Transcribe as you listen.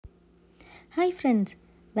Hi friends,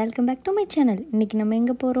 welcome back to my channel. இன்னைக்கு நம்ம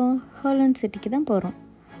எங்க போறோம்? ஹாலண்ட் சிட்டிக்கு தான் போறோம்.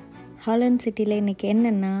 ஹாலண்ட் சிட்டில இன்னைக்கு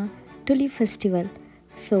என்னன்னா Tulip ஃபெஸ்டிவல்.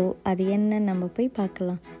 சோ அது என்ன நம்ம போய்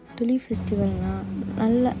பார்க்கலாம். Tulip ஃபெஸ்டிவல்னா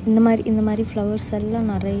நல்ல இந்த மாதிரி flowers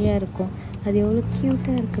எல்லாம் நிறைய இருக்கும். அது எவ்வளவு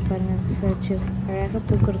கியூட்டா இருக்கு பாருங்க. சர்ச் அழகா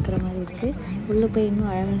பூ கொடுக்கிற மாதிரி இருக்கு. உள்ள போய்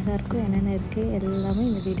இன்னும் அழகா இருக்கும். என்னென்ன இருக்கு எல்லாமே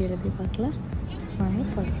இந்த வீடியோல போய் பார்க்கலாம். வாங்க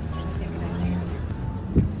போலாம்.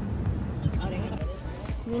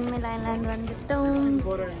 Windmill Island வந்துட்டோம்.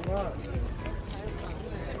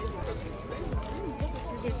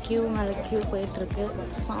 கியூ மேல கியூ போயிட்டு இருக்கு.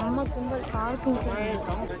 செம்ம கும்பல் பார்க்கிங்.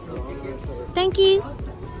 Thank you.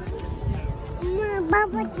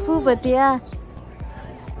 பூ பத்தியா?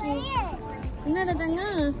 என்னடா தங்க?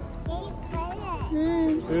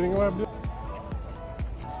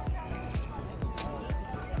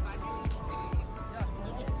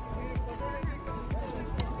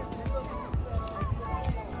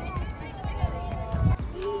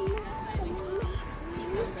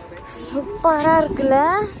 சூப்பரா இருக்குல்ல?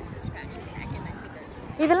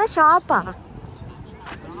 இதெல்லாம் ஷாப்பா?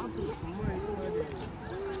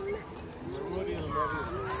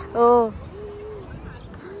 ஓ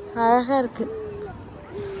அழகா இருக்கு.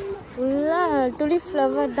 ஃபுல்லா துலிப்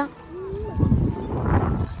ஃப்ளவர் தான்.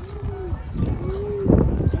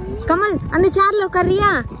 கமல் அந்த சேர்ல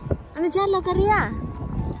உட்காரியா? அந்த சேர்ல உட்காரியா?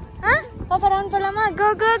 பாப்பா ரவுண்ட் போலாமா? கோ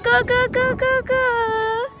கோ கோ கோ கோ கோ கோ.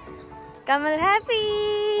 Kamal happy.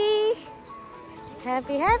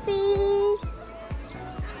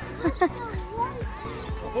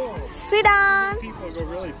 Sit down. People go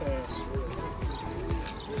really fast.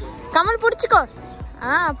 Kamal pudichiko.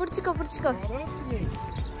 Pudichiko.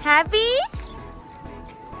 Happy?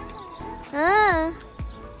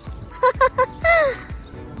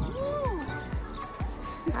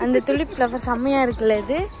 அந்த tulip flower செம்மையா இருக்குல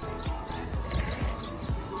இது.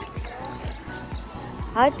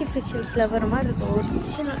 ஆர்டிஃபிஷியல் ஃப்ளவர் மாதிரி இருக்கு.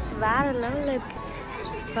 ஒரிஜினல் வேற லெவலில் இருக்கு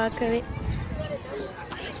பார்க்கவே.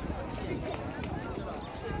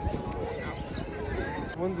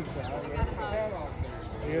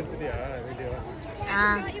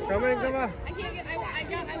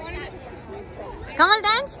 Kamal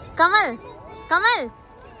dance.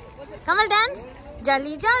 Kamal dance.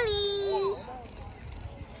 Jolly jolly.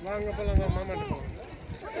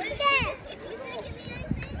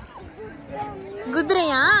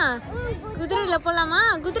 குதிரையா? குதிரையில போலாமா?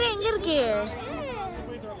 குதிரை எங்க இருக்கு?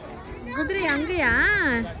 குதிரை அங்கயா?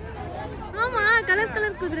 ஆமா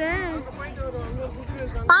கலர் குதிரை.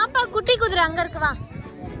 பாப்பா குட்டி குதிரை அங்க இருக்கு. வா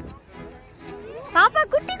பாப்பா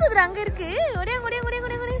குட்டி குதிரை அங்க இருக்கு. ஒடியா.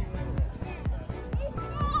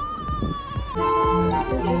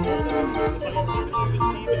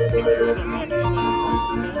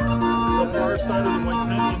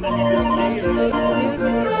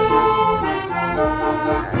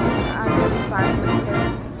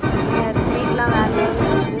 வீட்லாம் வேற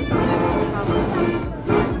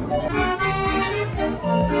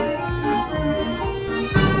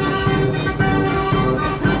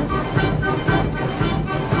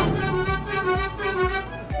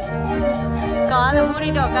காலை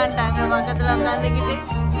மூடிட்டு உக்காந்துட்டாங்க. பக்கத்துல உட்காந்துக்கிட்டு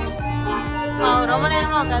ரொம்ப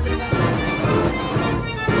நேரமா உட்காந்துருக்காங்க.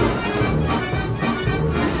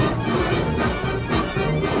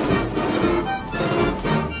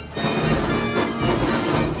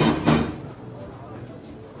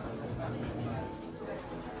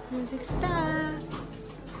 மியூசிக் ஸ்டார்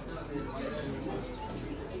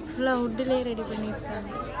ஃபுல்லா வுட்லயே ரெடி பண்ணிருக்காங்க.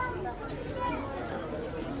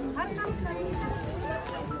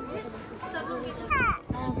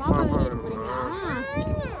 பாப்பா வீடியோ போறீங்களா?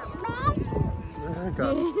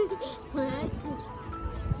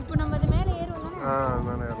 இப்போ நம்ம அது மேல ஏறுவோம்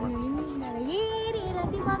தானே? ஏறி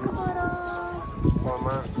எல்லாத்தையும் பார்க்க போறோம்.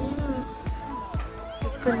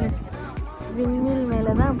 விண்மில் மேல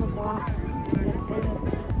தான் இப்போ போனோம்.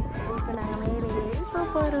 இப்போ நாங்கள் மேலே ஏறி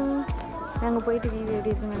போகிறோம். நாங்கள் போயிட்டு வீடியோ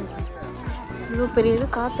எப்படி இருக்குன்னு நினைக்கிறோம். இவ்வளோ பெரிய இது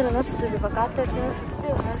காற்றுல தான் சுற்றுது. இப்போ காற்று அடிச்சா சுற்றுது.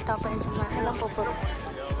 ஒரு நாள் ஸ்டாப் ஆகிடுச்சு. எல்லாம் போகிறோம்.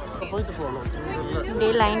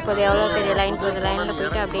 அப்படியே லைன் போகுது. எவ்வளோ பெரிய லைன் போகுது. லைனில்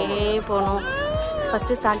போயிட்டு அப்படியே போகணும்.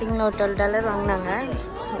 ஃபஸ்ட்டு ஸ்டார்டிங்கில் ஒரு $12 வாங்கினாங்க.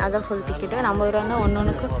 அதான் ஃபுல் டிக்கெட்டு. 50 ரூபா தான்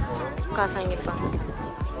ஒன்றுக்கும் காசு வாங்கியிருப்பாங்க.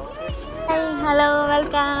 Hi hello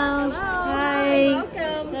welcome. Hi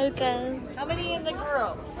welcome. How many in the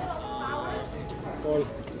group?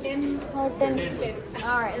 10. All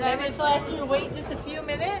right. And I'm going to ask you to wait just a few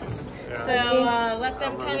minutes. Yeah. So let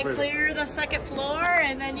them kind of clear the second floor,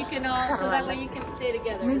 and then you can all, so that way you can stay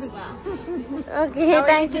together as well. Okay,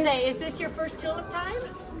 thank you. Today? Is this your first Tulip time?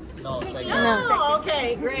 No. No. Okay,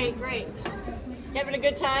 great. You having a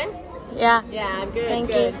good time? Yeah. Yeah, good. Thank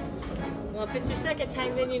good. you. Well, if it's your second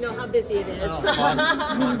time, then you know how busy it is.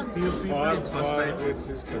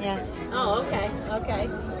 Yeah. Oh, okay, okay.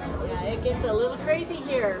 Yeah, it gets a little crazy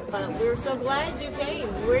here, but we're so glad you came.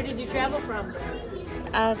 Where did you travel from?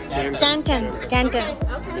 Canton. Okay.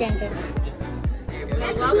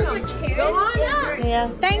 Welcome. Go on up. Yeah.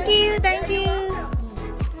 Thank you.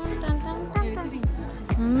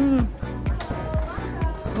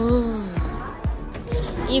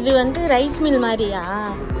 இது வந்து rice mill மாதிரியா?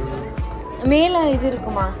 மேலே இது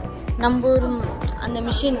இருக்குமா நம்ம ஊர் அந்த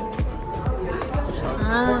machine?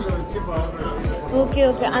 Okay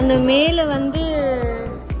okay. அந்த மேலே வந்து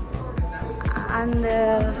அந்த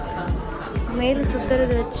மேலே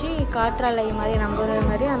சுற்றுறது வச்சு காற்றாலை மாதிரி நம்புற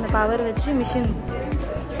மாதிரி அந்த பவர் வச்சு மிஷின்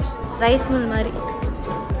ரைஸ் மில் மாதிரி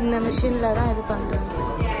இந்த மிஷினில் தான் இது பண்ணுறாங்க.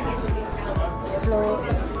 ஃப்ளோர்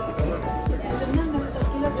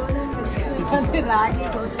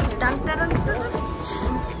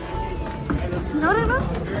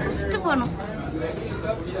ஃபஸ்ட்டு போகணும்.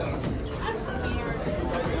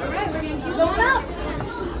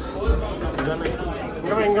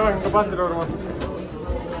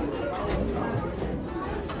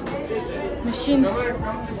 மிஷின்ஸ்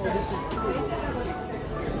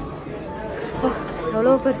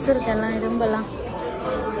எவ்வளோ பெருசு இருக்கு எல்லாம் இரும்பெல்லாம்.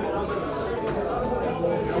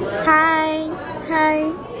 Hi hi.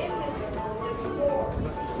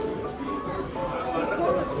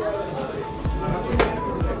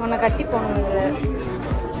 உன்னை கட்டி போகணும் இதில்.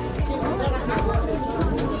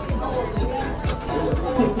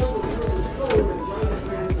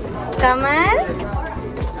 கமல்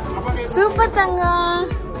சூப்பர் தங்கம்.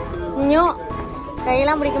 நியூ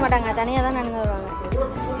கையெல்லாம் பிடிக்க மாட்டாங்க, தனியாக தான் நடந்து வருவாங்க.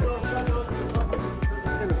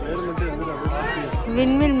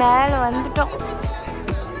 விண்மில் மேலே வந்துட்டோம்.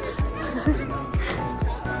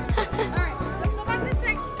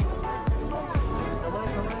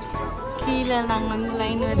 கீழே நாங்கள் வந்து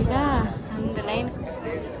லைன் வருதா, அந்த லைன்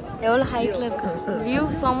எவ்வளோ ஹைட்டில் இருக்கு. வியூ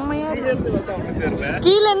செம்மையாக இருக்கு.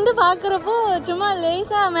 கீழேருந்து பார்க்குறப்போ சும்மா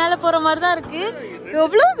லேசாக மேலே போகிற மாதிரி தான் இருக்கு.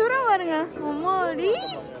 எவ்வளோ தூரம் பாருங்க, அம்மாடி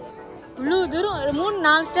இவ்வளோ தூரம்.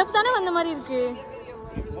 3-4 ஸ்டெப் தானே வந்த மாதிரி இருக்கு.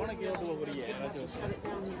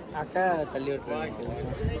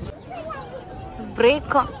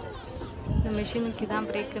 பிரேக்கா இந்த மிஷினுக்கு தான்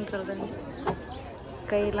பிரேக்குன்னு சொல்கிறாங்க.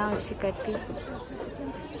 கையெல்லாம் வச்சு கட்டி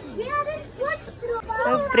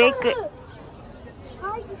பிரேக்கு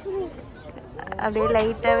அப்படியே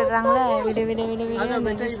லைட்டாக விடுறாங்களா, விட விட விட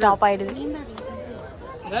விட ஸ்டாப் ஆயிடுது.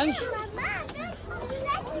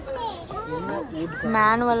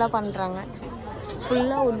 மேனுவலாக பண்ணுறாங்க,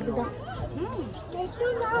 ஃபுல்லாக உட்டு தான்.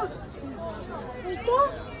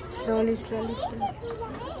 ஸ்லோலி ஸ்லோலி ஸ்லோலி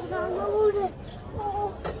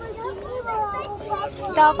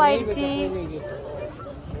ஸ்டாப் ஆயிடுச்சு.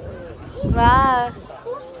 வா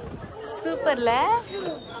சூப்பர்ல.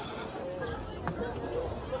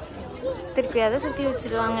 திருப்பி அதை சுற்றி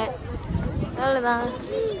வச்சிருவாங்க, அவ்வளோதான்.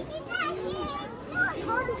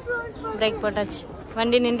 பிரேக் போட்டாச்சு,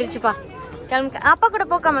 வண்டி நின்றுச்சுப்பா. கிளம்பு. அப்பா கூட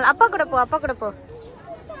போ கமல், அப்பா கூட போ, அப்பா கூட போ.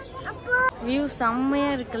 வியூ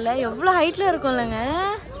செம்மையாக இருக்குல்ல, எவ்வளோ ஹைட்டில் இருக்கும்லங்க.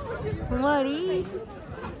 அம்மாடி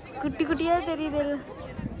குட்டி குட்டியாக தெரியுது,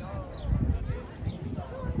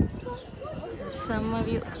 செம்ம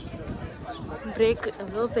வியூ. பிரேக்கு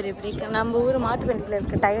எவ்வளோ பெரிய பிரேக்கு. நம்ம ஊர் மாட்டு வண்டியில்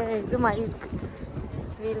இருக்க டயர் இது மாதிரி இருக்கு,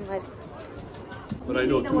 வீல் மாதிரி. But I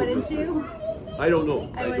know two. I don't know.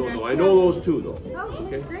 I know those two though.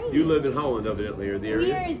 Okay. You live in Holland, evidently, or the area.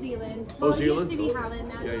 We are in Zealand. Oh, Well, Zealand. Used to be Holland.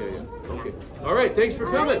 Now Yeah. Okay. All right. Thanks for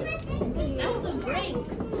coming. That's a break.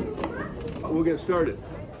 We'll get started.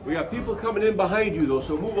 We got people coming in behind you though,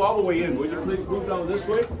 so move all the way in. Would you please move down this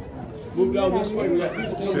way? Move down this way. We got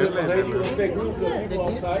people coming in behind you. Let's make room for the people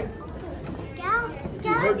outside.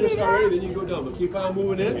 You heard this already, then you go down. But keep on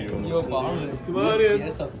moving in. Come on in.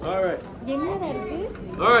 All right.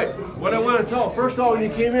 All right. What I want to tell, first of all, when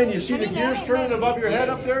you came in, you see the gears turning above your head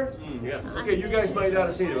up there? Yes. Okay, you guys might not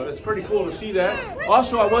have seen it, but it's pretty cool to see that.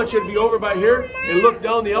 Also, I want you to be over by here and look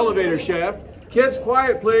down the elevator shaft. Kids,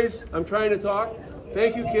 quiet, please. I'm trying to talk.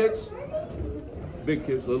 Thank you, kids. Big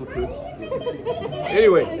kids, little kids.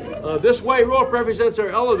 Anyway, this white rope represents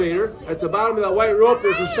our elevator. At the bottom of that white rope,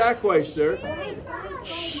 there's a sack hoist there.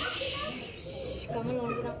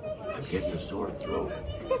 I'm getting a sore throat.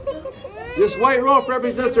 This white rope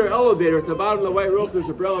represents our elevator. At the bottom of the white rope,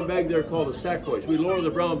 there's a brown bag there called a sack hoist. We lower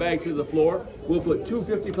the brown bag to the floor. We'll put 2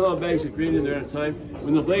 50-pound bags of grain in there at a time.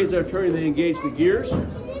 When the blades are turning, they engage the gears.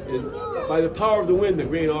 And by the power of the wind, the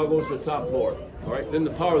grain all goes to the top floor. All right. Then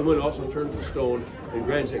the power of the wind also turns the stone and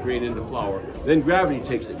grinds that grain into flour. Then gravity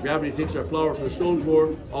takes it. Gravity takes our flour from the stone floor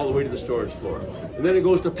all the way to the storage floor. And then it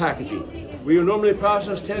goes to packaging. We normally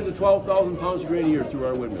process 10 to 12,000 pounds of grain a year through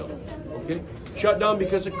our windmill. Okay? Shut down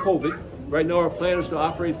because of COVID. Right now our plan is to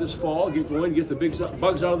operate this fall, get going, get the big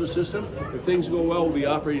bugs out of the system. If things go well, we'll be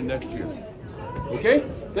operating next year. Okay?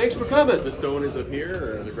 Thanks for coming. The stone is up here,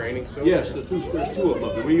 or the grinding stone? Yes, there's two of them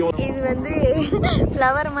up there. We own. இது வந்து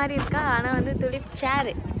flower மாதிரி இருக்கா, ஆனால் வந்து துளிப்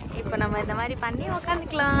சேர். இப்போ நம்ம இந்த மாதிரி பண்ணி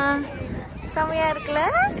உக்காந்துக்கலாம். செமையா இருக்குல்ல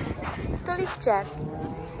துளிப் சேர்.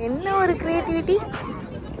 என்ன ஒரு கிரியேட்டிவிட்டி,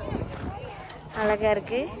 அழகா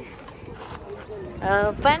இருக்கு.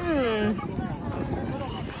 ஃபன்.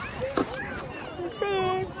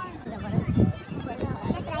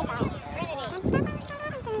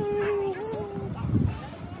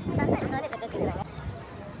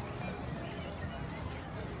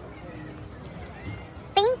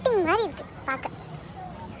 பெயிண்டிங் மாதிரி இருக்கு பார்க்க.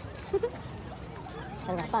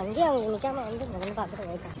 அப்பா அங்கேயே அவங்க நிற்காம வந்து முதல்ல பார்த்துட்டு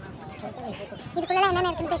போயிட்டாங்க. இதுக்குள்ள என்னென்ன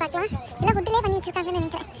இருக்குன்னு போய் பார்க்கலாம். எல்லாம் ஃபுட்டிலே பண்ணி வச்சிருக்காங்கன்னு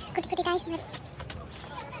நினைக்கிறேன். குட்டி குட்டி டாய்ஸ் மாதிரி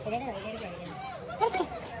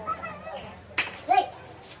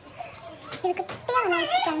இது குட்டியா ஒன்று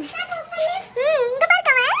வச்சிருக்காங்க. இங்க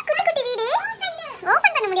பார்க்கவா குட்டி குட்டி வீடு.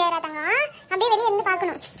 ஓபன் பண்ண முடியாதா தங்க? அப்படியே வெளியே இருந்து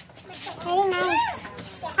பார்க்கணும். Very nice.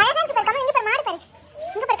 அழகா இருக்கு பாரு. கமல் இங்க பாரு, மாடு பாரு.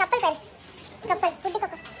 இங்க பாரு கப்பல் பாரு. கப்பல் குட்டி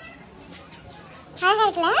கப்பல் அழகா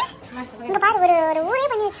இருக்குல்ல. இங்க பாரு ஒரு ஒரு ஊரே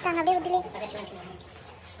பண்ணி வச்சிருக்காங்க அப்படியே வீட்டிலே.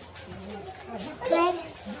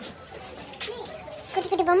 குட்டி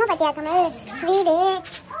குட்டி பொம்மை பாத்தியா கமல்? வீடு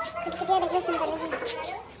குட்டி குட்டியா டெக்கரேஷன் பண்ணி.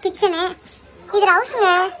 கிச்சனு. இது ஹவுஸ்ங்க.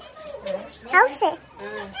 House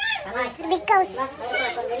big house.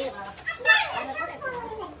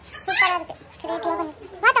 சூப்பரா இருக்கு. கிரியேட்டிவா பண்ணி.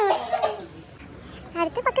 வா தங்க.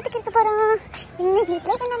 அடுத்து பக்கத்துக்கு இருக்க போறோம். இன்னும்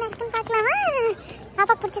வீட்லயே என்ன இருக்குன்னு பார்க்கலாமா?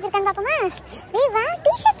 பாப்பா பிடிச்சிருக்கான்னு பாப்போமா? ஏய் வா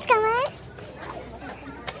T-shirts Kamal.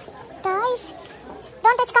 Toys.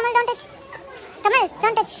 Don't touch Kamal, don't touch. Kamal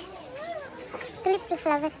don't touch. துளிப்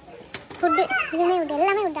flower. Would. இதுமே வுட்,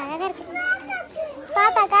 எல்லாமே வுட். அழகா இருக்கு.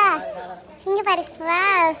 பாப்பாக்கா இங்க பாரு.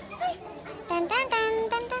 Wow. Done done done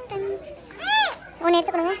done done done. ஒன்னு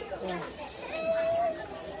எடுத்து கொடுங்க.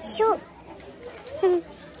 ஷூ.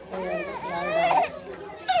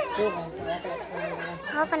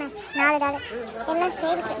 ஓபன். 4 டாலர். எல்லாம்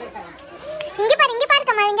சேவிட்டு. இங்க பாரு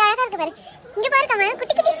கமல். இங்க அழகா இருக்கு பாரு. இங்க பாரு கமல்.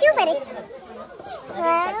 குட்டி குட்டி ஷூ பாரு.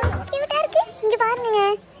 கியூட்டா இருக்கு. இங்க பாருங்க.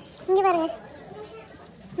 இங்க பாருங்க.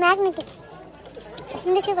 மேக்னெட்டிக்.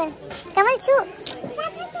 இந்த ஷூ பாரு. கமல் ஷூ.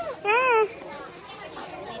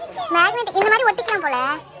 மேக்னெட்டிக். இந்த மாதிரி ஒட்டிக்கலாம் போல.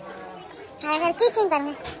 அழகா கீ செயின்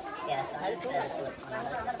பாருங்க.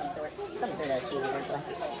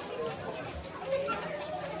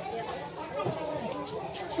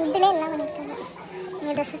 ஃபுட்டிலே எல்லாம் பண்ணிருக்காங்க.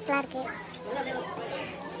 இங்கே ட்ரெஸ்ஸஸ்லாம் இருக்கு.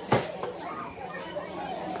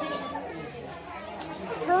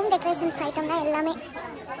 ஹோம் டெக்கரேஷன்ஸ் ஐட்டம் தான் எல்லாமே.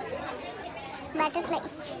 Butterfly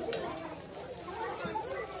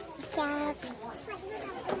gap.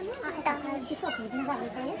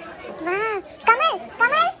 வா கமல்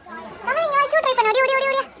கமல் கமல் இங்க ஷூ ட்ரை பண்ணு. ஓடி ஓடி ஓடி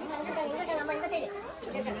ஓடி.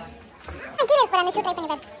 கீழே போற அந்த ஷூ ட்ரை பண்ணி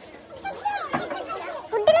பாரு.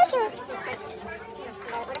 ஃபுட்டிலே ஷூ.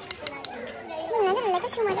 நல்ல நல்ல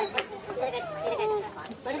ஷூ மாதிரி.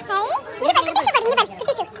 ஹை இங்க பாரு குட்டி ஷூ பாரு. இங்க பாரு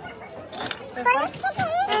குட்டி ஷூ.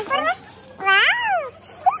 போடுங்க. வாவ்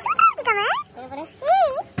சூப்பரா இருக்கு கமல்.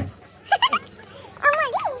 ஏய் அம்மா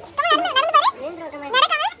டி கமல் நடந்து பாரு.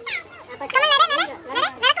 நடக்க கமல்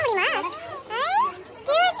நடக்க முடியுமா?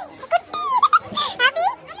 கியூட் குட்டி ஹாப்பி.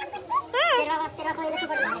 செரா போய் இந்த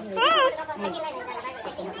போடு.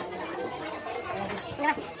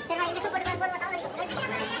 செரா இந்த போடு போடு போடு.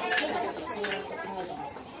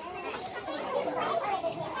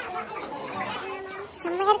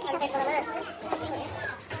 செம்மையா இருக்கு ஷாப்.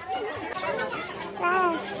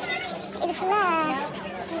 இது ஃபுல்லா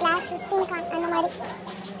கிளாஸஸ் பிங்க் அந்த மாதிரி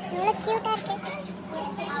நல்லா கியூட்டா இருக்கு.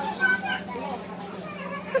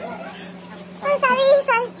 சாரி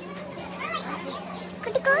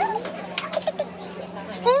குட்டிக்கோ.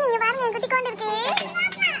 நீங்க பாருங்க குட்டிக்கோண்டு இருக்கு.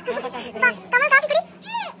 கமல் காபி குடி.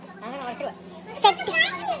 செட்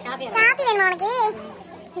காபி வேணுமா உனக்கு?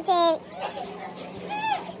 சரி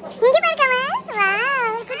இங்க பாரு கமல்.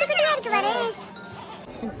 வாவ் குட்டி குட்டியா இருக்கு பாரு.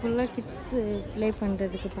 இது ஃபுல்லாக கிட்ஸ் ப்ளே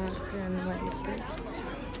பண்ணுறதுக்கு பார்க்கு அந்த மாதிரி இருக்கு.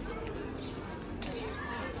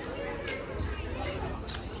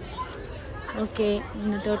 ஓகே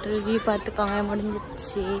இந்த டோட்டல் வியூ பார்த்துக்கோங்க.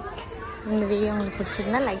 முடிஞ்சிடுச்சு. இந்த வீடியோ உங்களுக்கு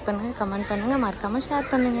பிடிச்சிருந்தா லைக் பண்ணுங்கள், கமெண்ட் பண்ணுங்கள், மறக்காமல்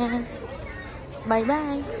ஷேர் பண்ணுங்கள். பாய் பாய்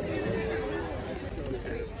பாய்.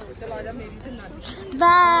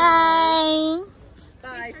 Bye.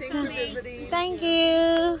 Thanks for visiting. Thank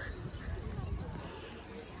you.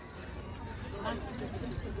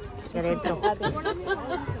 Retro.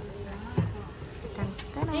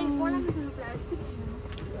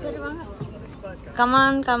 Come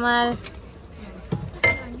on, Kamal.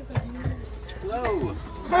 Hello.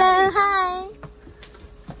 Hello, hi.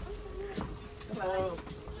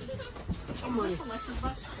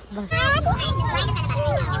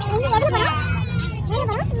 இங்க எதுல போறோம்?